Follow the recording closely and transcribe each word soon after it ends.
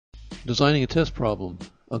Designing a test problem.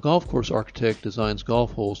 A golf course architect designs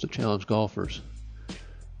golf holes to challenge golfers.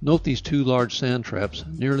 Note these two large sand traps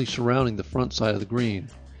nearly surrounding the front side of the green.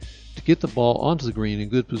 To get the ball onto the green in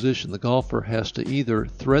good position, the golfer has to either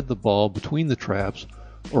thread the ball between the traps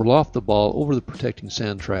or loft the ball over the protecting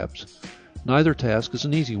sand traps. Neither task is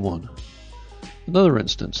an easy one. Another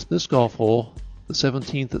instance, this golf hole, the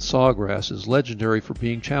 17th at Sawgrass, is legendary for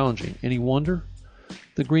being challenging. Any wonder?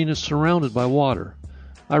 The green is surrounded by water.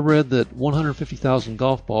 I read that 150,000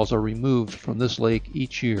 golf balls are removed from this lake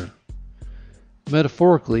each year.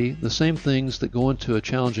 Metaphorically, the same things that go into a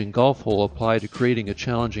challenging golf hole apply to creating a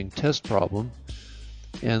challenging test problem,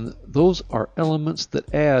 and those are elements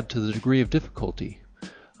that add to the degree of difficulty.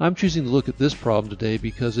 I'm choosing to look at this problem today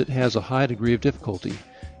because it has a high degree of difficulty.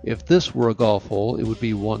 If this were a golf hole, it would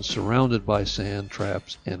be one surrounded by sand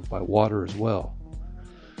traps and by water as well.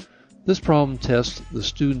 This problem tests the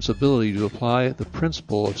student's ability to apply the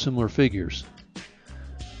principle of similar figures.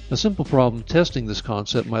 A simple problem testing this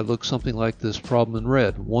concept might look something like this problem in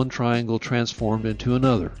red, one triangle transformed into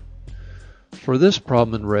another. For this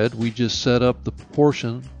problem in red, we just set up the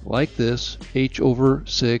proportion like this: h over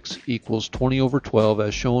 6 equals 20 over 12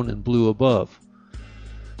 as shown in blue above.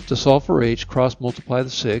 To solve for h, cross multiply the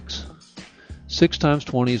 6. 6 times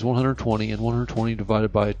 20 is 120, and 120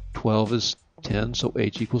 divided by 12 is 10, so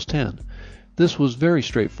h equals 10. This was very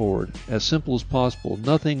straightforward, as simple as possible,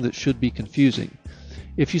 nothing that should be confusing.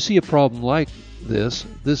 If you see a problem like this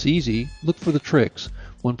easy, look for the tricks.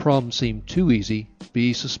 When problems seem too easy,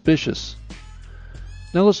 be suspicious.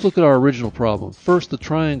 Now let's look at our original problem. First, the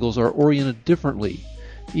triangles are oriented differently.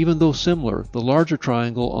 Even though similar, the larger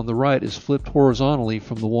triangle on the right is flipped horizontally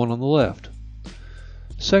from the one on the left.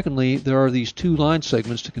 Secondly, there are these two line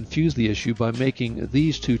segments to confuse the issue by making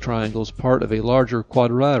these two triangles part of a larger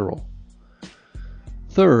quadrilateral.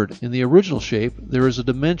 Third, in the original shape, there is a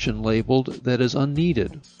dimension labeled that is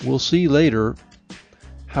unneeded. We'll see later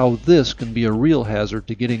how this can be a real hazard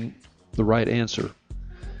to getting the right answer.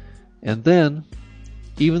 And then,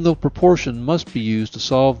 even though proportion must be used to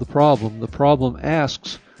solve the problem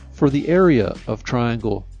asks for the area of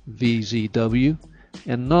triangle VZW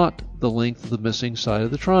and not the length of the missing side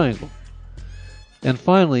of the triangle. And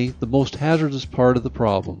finally, the most hazardous part of the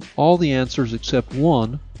problem. All the answers except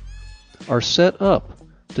one are set up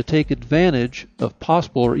to take advantage of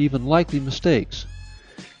possible or even likely mistakes.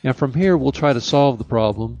 And from here we'll try to solve the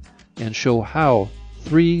problem and show how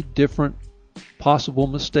 3 different possible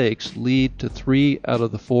mistakes lead to 3 out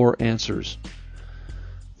of the 4 answers.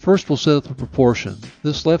 First, we'll set up the proportion.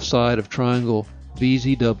 This left side of triangle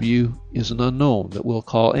VZW is an unknown that we'll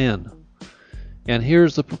call n. And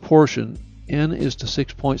here's the proportion. N is to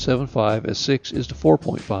 6.75 as 6 is to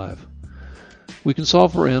 4.5. We can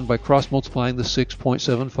solve for n by cross-multiplying the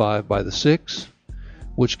 6.75 by the 6,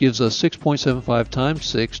 which gives us 6.75 times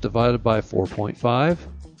 6 divided by 4.5,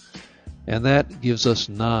 and that gives us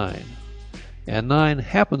 9. And 9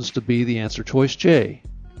 happens to be the answer choice J.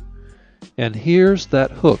 And here's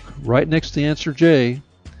that hook right next to the answer J.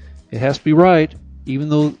 It has to be right, even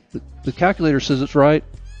though the calculator says it's right.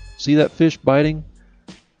 See that fish biting?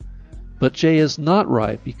 But J is not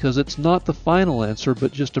right because it's not the final answer,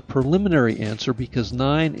 but just a preliminary answer, because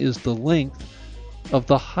 9 is the length of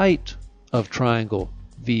the height of triangle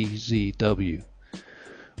VZW.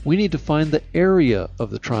 We need to find the area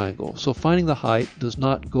of the triangle, so finding the height does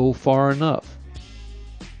not go far enough.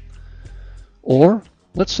 Or,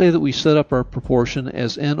 let's say that we set up our proportion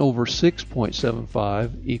as n over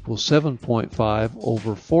 6.75 equals 7.5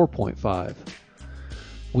 over 4.5.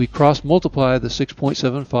 We cross-multiply the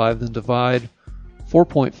 6.75, then divide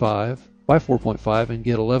 4.5 by 4.5 and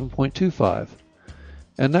get 11.25.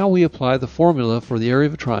 And now we apply the formula for the area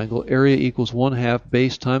of a triangle. Area equals 1/2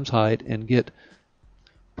 base times height, and get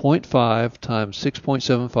 0.5 times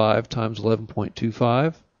 6.75 times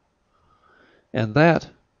 11.25. And that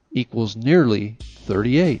equals nearly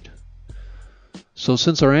 38. So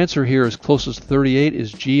since our answer here is closest to 38,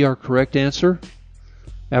 is G our correct answer?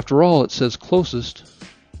 After all, it says closest.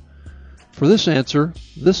 For this answer,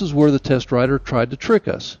 this is where the test writer tried to trick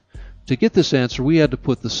us. To get this answer, we had to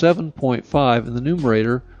put the 7.5 in the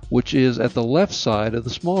numerator, which is at the left side of the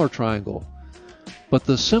smaller triangle. But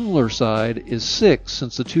the similar side is 6,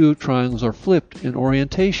 since the two triangles are flipped in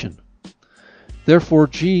orientation. Therefore,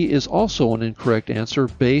 G is also an incorrect answer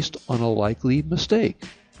based on a likely mistake.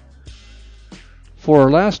 For our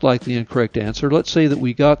last likely incorrect answer, let's say that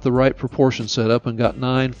we got the right proportion set up and got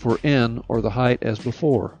 9 for n, or the height, as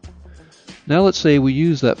before. Now let's say we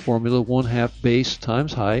use that formula 1/2 base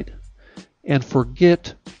times height and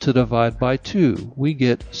forget to divide by 2. We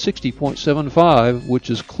get 60.75, which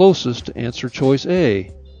is closest to answer choice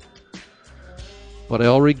A. but I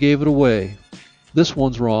already gave it away. This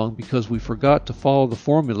one's wrong because we forgot to follow the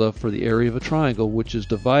formula for the area of a triangle, which is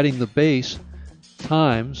dividing the base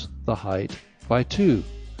times the height by 2.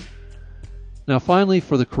 Now finally,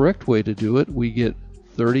 for the correct way to do it, we get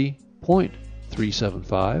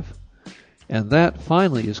 30.375, and that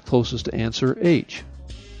finally is closest to answer H.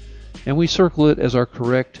 And we circle it as our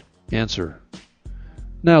correct answer.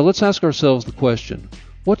 Now let's ask ourselves the question,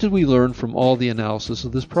 what did we learn from all the analysis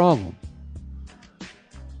of this problem?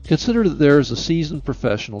 Consider that there is a seasoned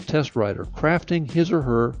professional test writer crafting his or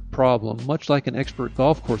her problem much like an expert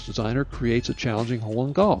golf course designer creates a challenging hole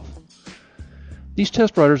in golf. These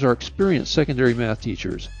test writers are experienced secondary math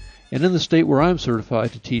teachers, and in the state where I'm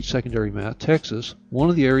certified to teach secondary math, Texas, one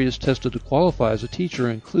of the areas tested to qualify as a teacher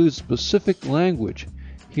includes specific language,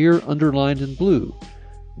 here underlined in blue,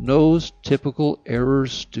 knows typical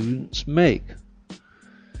errors students make.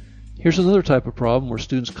 Here's another type of problem where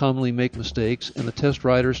students commonly make mistakes and the test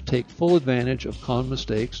writers take full advantage of common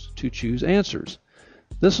mistakes to choose answers.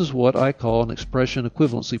 This is what I call an expression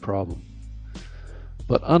equivalency problem.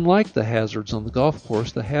 But unlike the hazards on the golf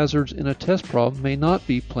course, the hazards in a test problem may not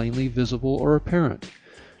be plainly visible or apparent.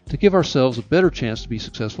 To give ourselves a better chance to be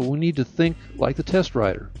successful, we need to think like the test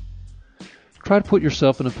writer. Try to put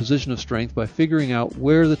yourself in a position of strength by figuring out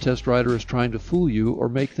where the test writer is trying to fool you or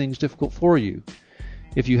make things difficult for you.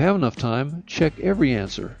 If you have enough time, check every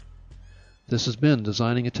answer. This has been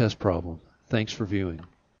Designing a Test Problem. Thanks for viewing.